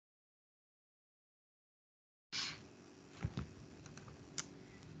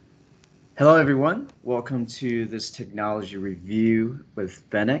Hello, everyone. Welcome to this technology review with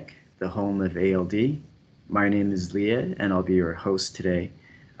Beneq, the home of ALD. My name is Leah, and I'll be your host today.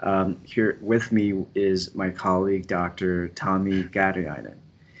 Here with me is my colleague, Dr. Tommi Kääriäinen.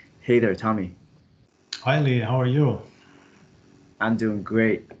 Hey there, Tommi. Hi, Leah. How are you? I'm doing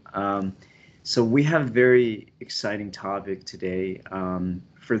great. So we have a very exciting topic today.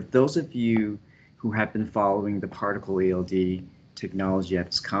 For those of you who have been following the particle ALD technology at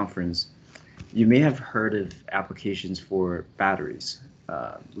this conference, you may have heard of applications for batteries,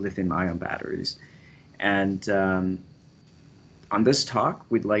 lithium-ion batteries. And on this talk,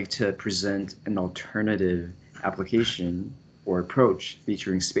 we'd like to present an alternative application or approach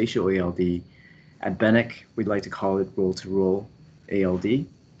featuring spatial ALD. At Beneq, we'd like to call it roll-to-roll ALD.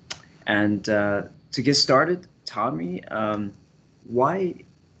 And to get started, Tommi, why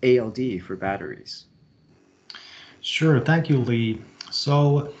ALD for batteries? Sure, thank you, Lee.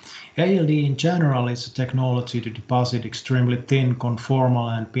 So ALD in general is a technology to deposit extremely thin,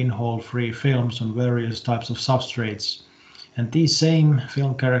 conformal and pinhole-free films on various types of substrates. And these same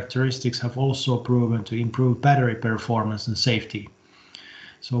film characteristics have also proven to improve battery performance and safety.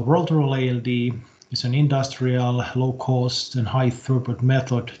 So roll-to-roll ALD is an industrial, low-cost and high-throughput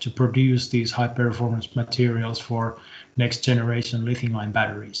method to produce these high-performance materials for next-generation lithium-ion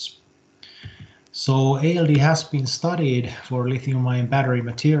batteries. So ALD has been studied for lithium-ion battery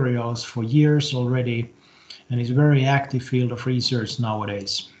materials for years already and is a very active field of research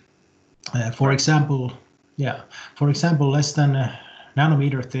nowadays. For example, less than a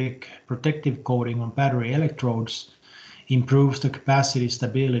nanometer thick protective coating on battery electrodes improves the capacity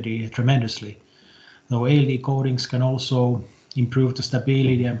stability tremendously. Though ALD coatings can also improve the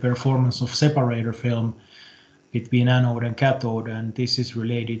stability and performance of separator film between anode and cathode, and this is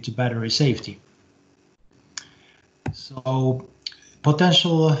related to battery safety. So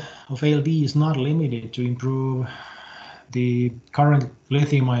potential of ALD is not limited to improve the current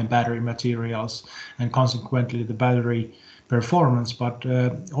lithium-ion battery materials and consequently the battery performance, but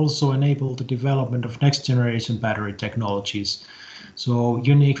also enable the development of next-generation battery technologies. So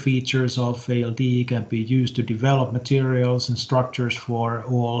unique features of ALD can be used to develop materials and structures for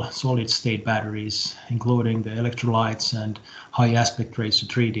all solid-state batteries, including the electrolytes and high aspect ratio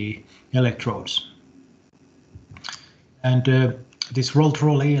 3D electrodes. And this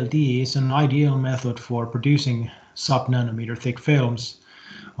roll-to-roll ALD is an ideal method for producing sub-nanometer thick films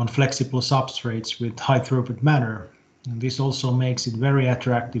on flexible substrates with high throughput manner. And this also makes it very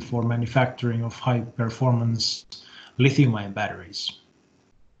attractive for manufacturing of high-performance lithium-ion batteries.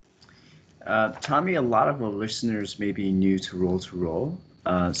 Tommi, a lot of our listeners may be new to roll-to-roll.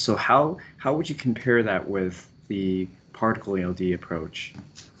 So how would you compare that with the particle ALD approach?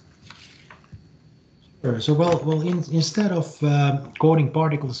 So instead of coating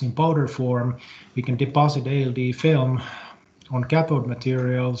particles in powder form, we can deposit ALD film on cathode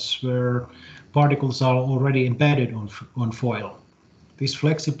materials where particles are already embedded on foil. This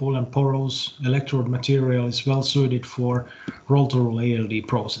flexible and porous electrode material is well suited for roll-to-roll ALD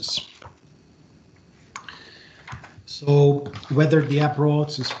process. So whether the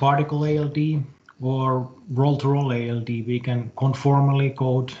approach is particle ALD or roll-to-roll ALD, we can conformally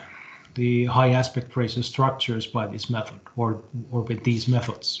coat the high aspect ratio structures by this method or with these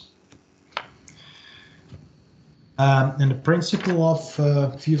methods. And the principle of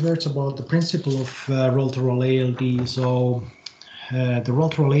a few words about the principle of roll-to-roll ALD. So the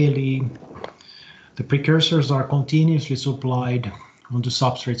roll-to-roll ALD, the precursors are continuously supplied on the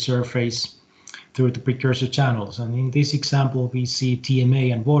substrate surface through the precursor channels. And in this example, we see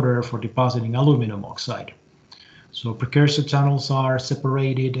TMA and water for depositing aluminum oxide. So precursor channels are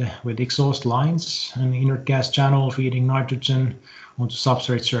separated with exhaust lines and inert gas channel feeding nitrogen onto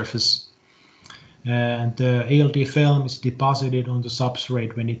substrate surface. And the ALD film is deposited on the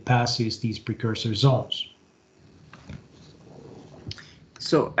substrate when it passes these precursor zones.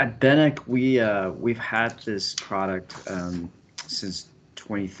 So at Beneq, we've had this product since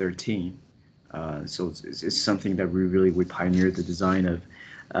 2013. So it's something that we pioneered the design of.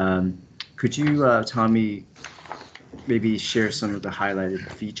 Could you, Tommi, maybe share some of the highlighted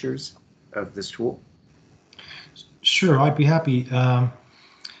features of this tool? Sure, I'd be happy.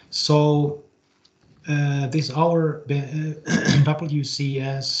 This our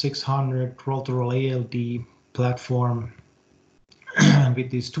WCS 600 roll-to-roll ALD platform.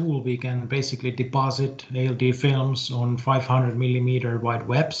 With this tool, we can basically deposit ALD films on 500 millimeter wide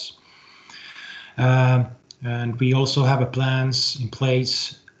webs. And we also have plans in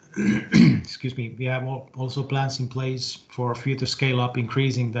place. Excuse me. We have also plans in place for future scale up,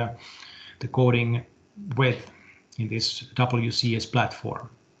 increasing the coating width in this WCS platform.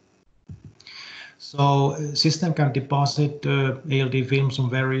 So system can deposit ALD films on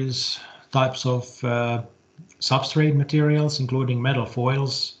various types of substrate materials, including metal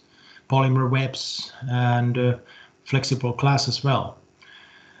foils, polymer webs, and flexible glass as well.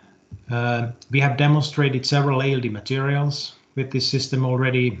 We have demonstrated several ALD materials with this system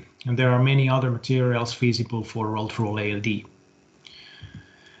already, and there are many other materials feasible for roll-to-roll ALD.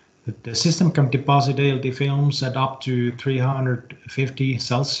 The system can deposit ALD films at up to 350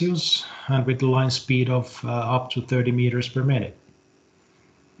 Celsius and with a line speed of up to 30 meters per minute.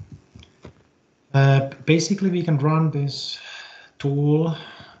 Basically, we can run this tool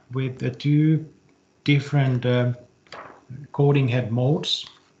with two different coating head modes.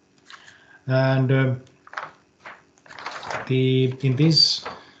 And in this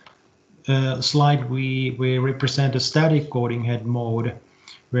slide, we represent a static coating head mode,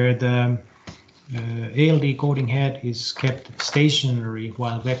 where the ALD coating head is kept stationary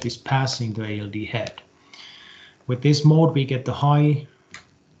while web is passing the ALD head. With this mode, we get the high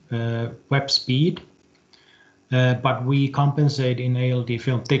web speed, but we compensate in ALD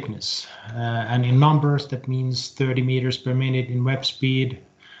film thickness. And in numbers, that means 30 meters per minute in web speed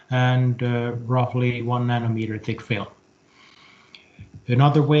and roughly 1 nanometer thick film.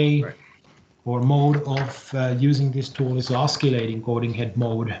 Another way or mode of using this tool is oscillating coating head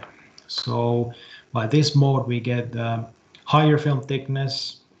mode. So by this mode we get higher film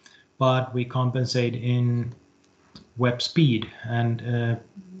thickness, but we compensate in web speed, and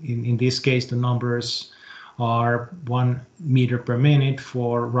in this case the numbers are 1 meter per minute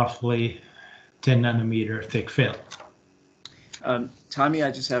for roughly 10 nanometer thick film. Tommi, I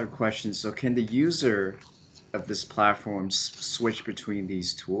just have a question. So can the user of this platform switch between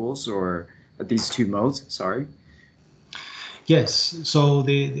these tools, or these two modes? Sorry. Yes. So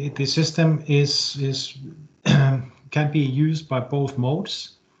the system is can be used by both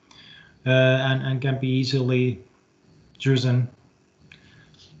modes, and can be easily chosen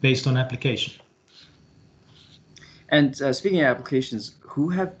based on application. And speaking of applications, who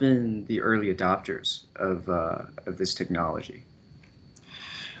have been the early adopters of this technology?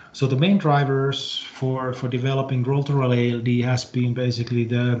 So the main drivers for developing roll-to-roll ALD has been basically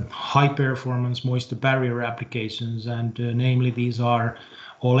the high-performance moisture barrier applications, and namely these are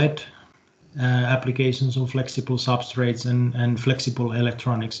OLED applications on flexible substrates and flexible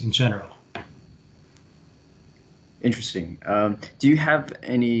electronics in general. Interesting. Do you have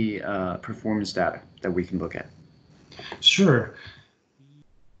any performance data that we can look at? Sure.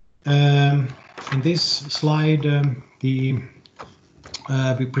 In this slide,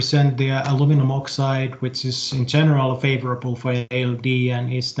 we present the aluminum oxide, which is in general favorable for ALD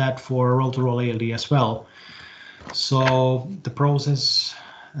and is that for roll-to-roll ALD as well. So the process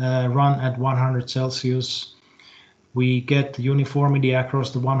run at 100 Celsius. We get uniformity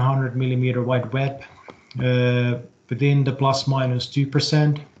across the 100 millimeter wide web within the plus minus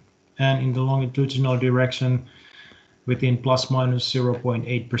 2%, and in the longitudinal direction within plus minus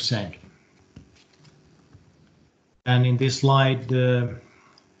 0.8%. And in this slide, the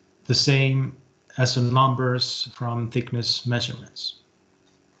same as the numbers from thickness measurements.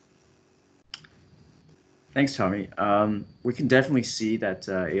 Thanks, Tommi. We can definitely see that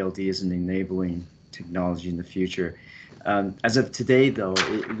ALD is an enabling technology in the future. As of today, though,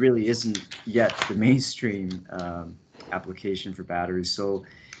 it really isn't yet the mainstream application for batteries. So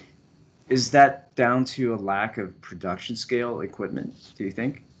is that down to a lack of production scale equipment, do you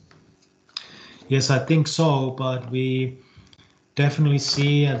think? Yes, I think so, but we definitely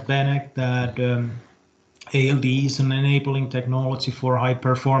see at Beneq that ALD is an enabling technology for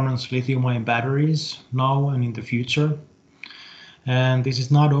high-performance lithium-ion batteries now and in the future. And this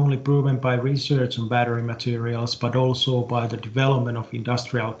is not only proven by research on battery materials, but also by the development of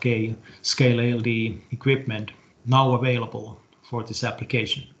industrial scale ALD equipment now available for this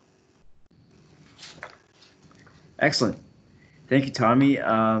application. Excellent. Thank you, Tommi.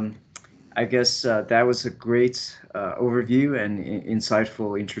 I guess that was a great overview and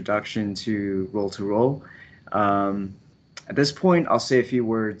insightful introduction to roll-to-roll. At this point, I'll say a few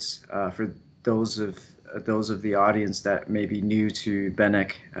words for those of the audience that may be new to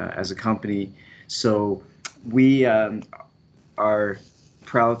Beneq as a company. So we are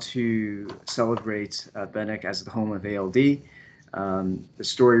proud to celebrate Beneq as the home of ALD. The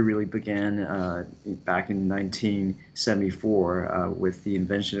story really began back in 1974 with the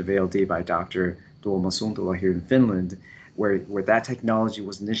invention of ALD by Dr. Tuomo Suntula here in Finland, where that technology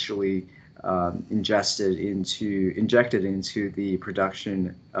was initially injected into the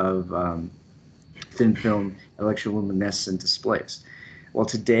production of thin film electroluminescent displays. Well,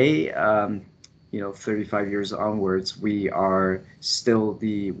 today 35 years onwards, we are still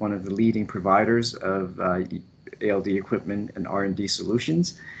one of the leading providers of ALD equipment and R&D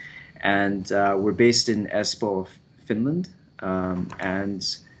solutions. And we're based in Espoo, Finland,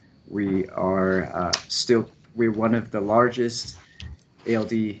 and we're one of the largest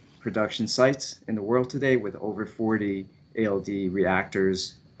ALD production sites in the world today, with over 40 ALD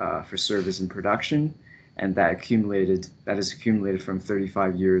reactors for service and production, and that is accumulated from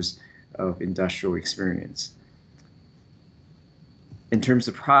 35 years of industrial experience. In terms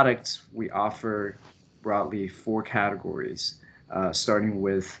of products, we offer broadly 4 categories, starting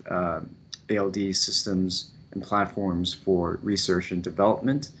with ALD systems and platforms for research and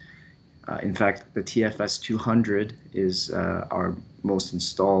development. In fact, the TFS 200 is one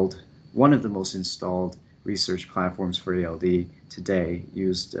of the most installed research platforms for ALD today,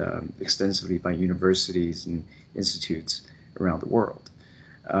 used extensively by universities and institutes around the world.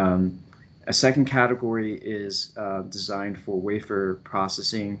 A second category is designed for wafer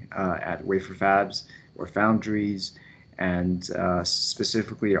processing at wafer fabs or foundries, and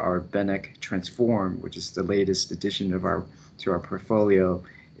specifically our Beneq Transform, which is the latest addition to our portfolio.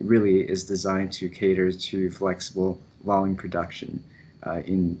 It really is designed to cater to flexible volume production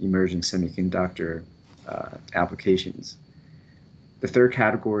in emerging semiconductor applications. The third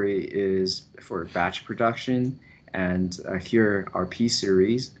category is for batch production, and here our P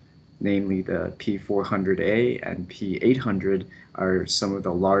series, namely the P400A and P800, are some of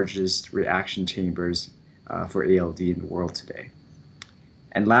the largest reaction chambers for ALD in the world today.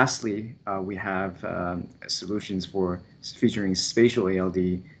 And lastly, we have solutions featuring spatial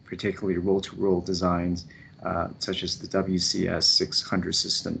ALD, particularly roll-to-roll designs, such as the WCS 600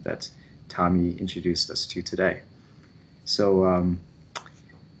 system that Tommi introduced us to today. So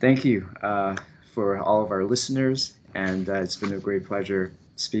thank you for all of our listeners, and it's been a great pleasure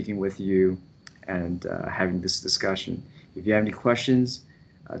speaking with you and having this discussion. If you have any questions,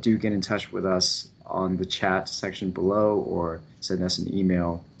 do get in touch with us on the chat section below, or send us an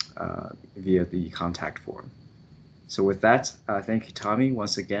email via the contact form. So with that, thank you, Tommi,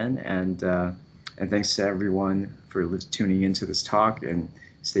 once again, and thanks to everyone for tuning into this talk, and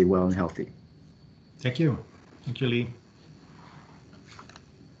stay well and healthy. Thank you. Thank you, Lee.